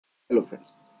Hello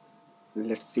friends,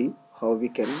 let's see how we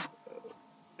can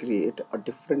create a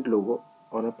different logo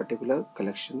on a particular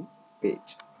collection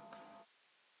page.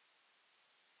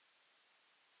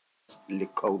 Let's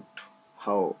look out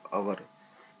how our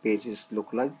pages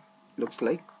looks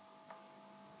like.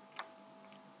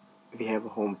 We have a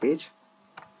home page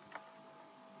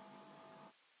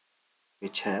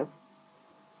which have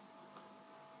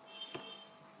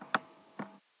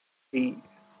three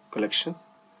collections: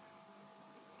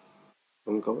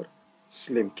 phone cover,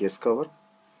 slim case cover,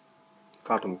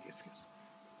 cartoon cases.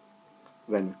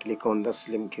 When we click on the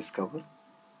slim case cover,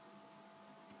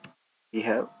 we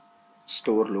have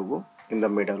store logo in the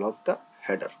middle of the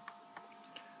header.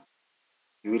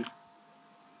 We will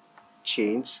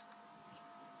change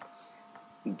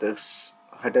this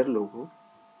header logo,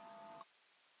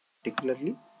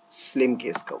 particularly slim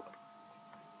case cover.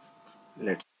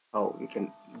 Let's see how we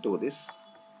can do this.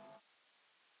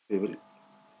 We will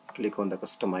click on the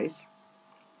customize,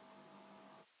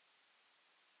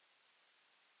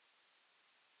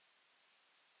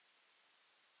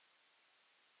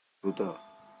 to the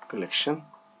collection.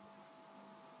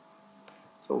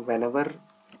 So whenever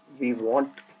we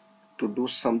want to do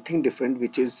something different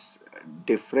which is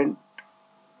different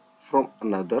from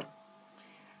another,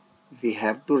 we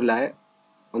have to rely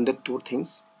on the two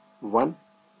things. One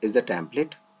is the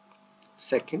template,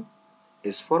 second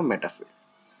is for meta field.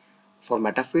 For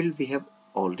meta field we have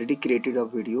already created a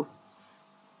video.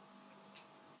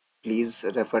 Please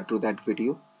refer to that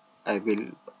video. I will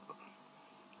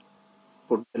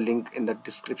put the link in the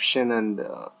description and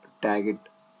tag it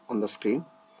on the screen.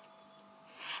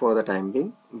 For the time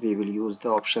being, we will use the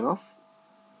option of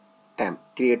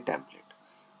create template.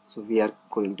 So we are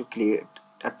going to create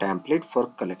a template for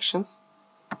collections.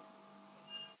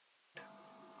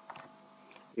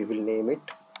 We will name it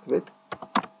with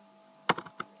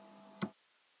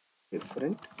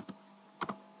different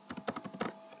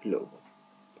logo.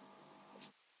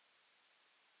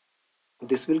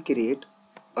 This will create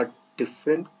a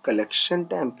different collection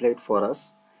template for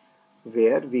us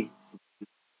where we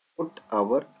put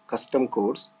our custom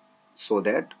codes so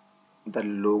that the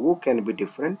logo can be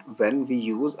different when we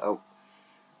use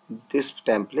this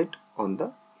template on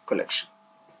the collection.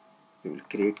 We will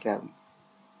create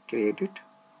it.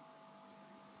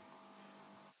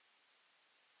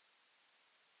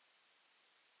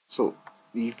 So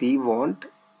we want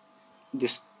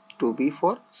this to be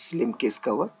for slim case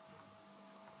cover,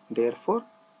 therefore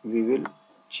we will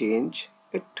change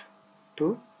it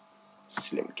to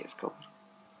slim case cover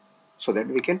so that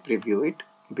we can preview it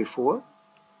before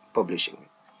publishing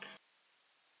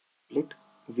it.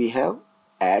 We have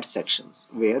add sections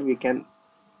where we can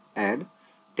add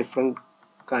different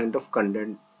kind of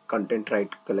content, right?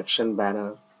 Collection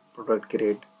banner, product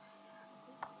grid.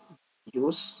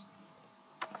 Use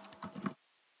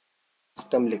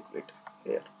custom liquid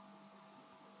here.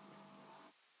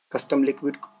 Custom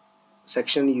liquid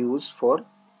section used for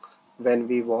when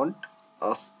we want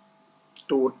a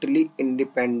totally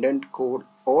independent code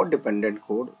or dependent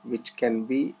code which can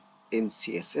be in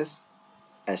CSS,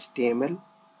 HTML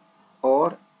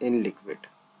or in liquid.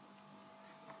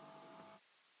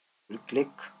 We'll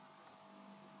click.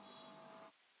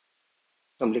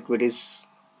 Some liquid is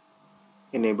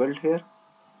enabled here.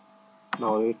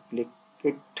 Now we click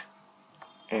it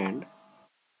and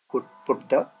could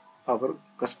put our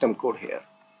custom code here.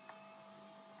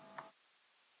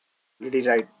 Already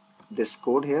write this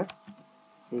code here.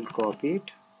 We'll copy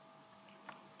it.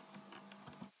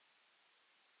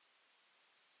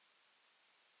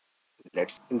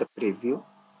 Let's in the preview.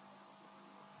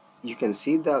 You can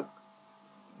see the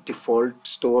default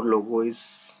store logo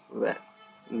is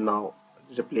now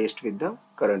replaced with the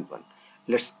current one.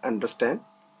 Let's understand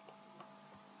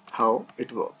how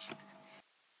it works.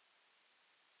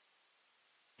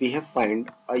 We have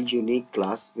find a unique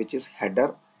class which is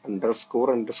header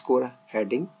underscore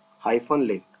heading hyphen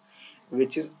link,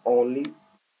 which is only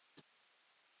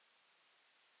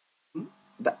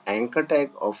the anchor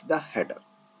tag of the header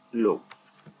logo.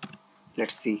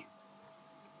 Let's see.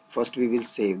 First we will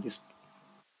save this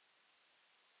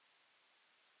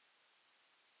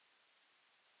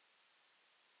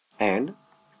and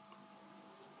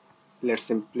let's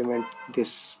implement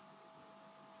this.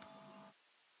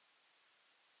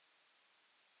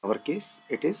 Our case,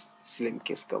 it is slim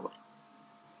case cover.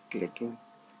 Clicking.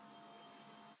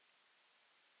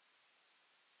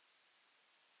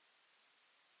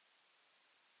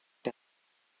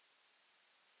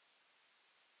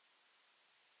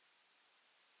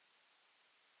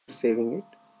 Saving it.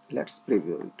 Let's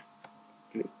preview it.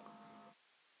 Click.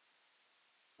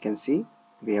 You can see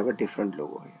we have a different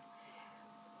logo here.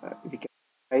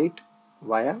 right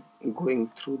via going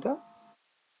through the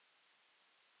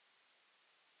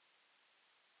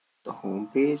home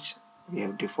page. We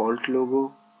have default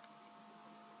logo,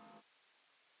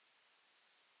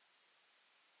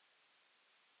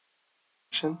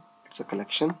 it's a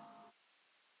collection.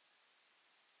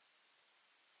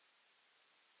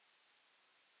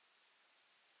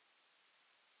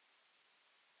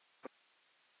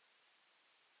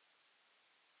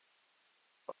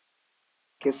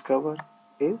 Case cover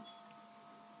is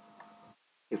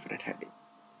different heading.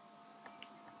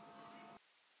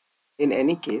 In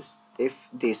any case, if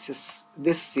this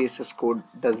CSS code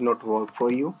does not work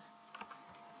for you,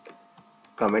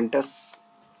 comment us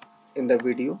in the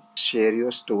video, share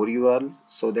your store URL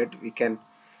so that we can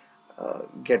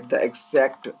get the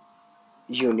exact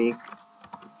unique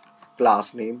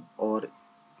class name, or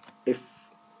if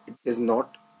it is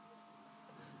not,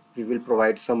 we will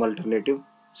provide some alternative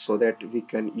so that you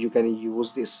can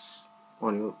use this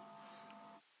on your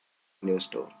new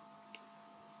store.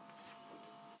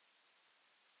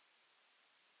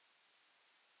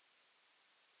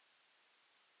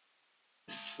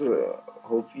 So,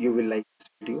 hope you will like this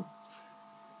video.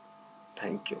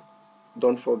 Thank you.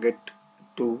 Don't forget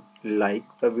to like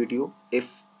the video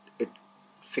if it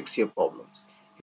fix your problems.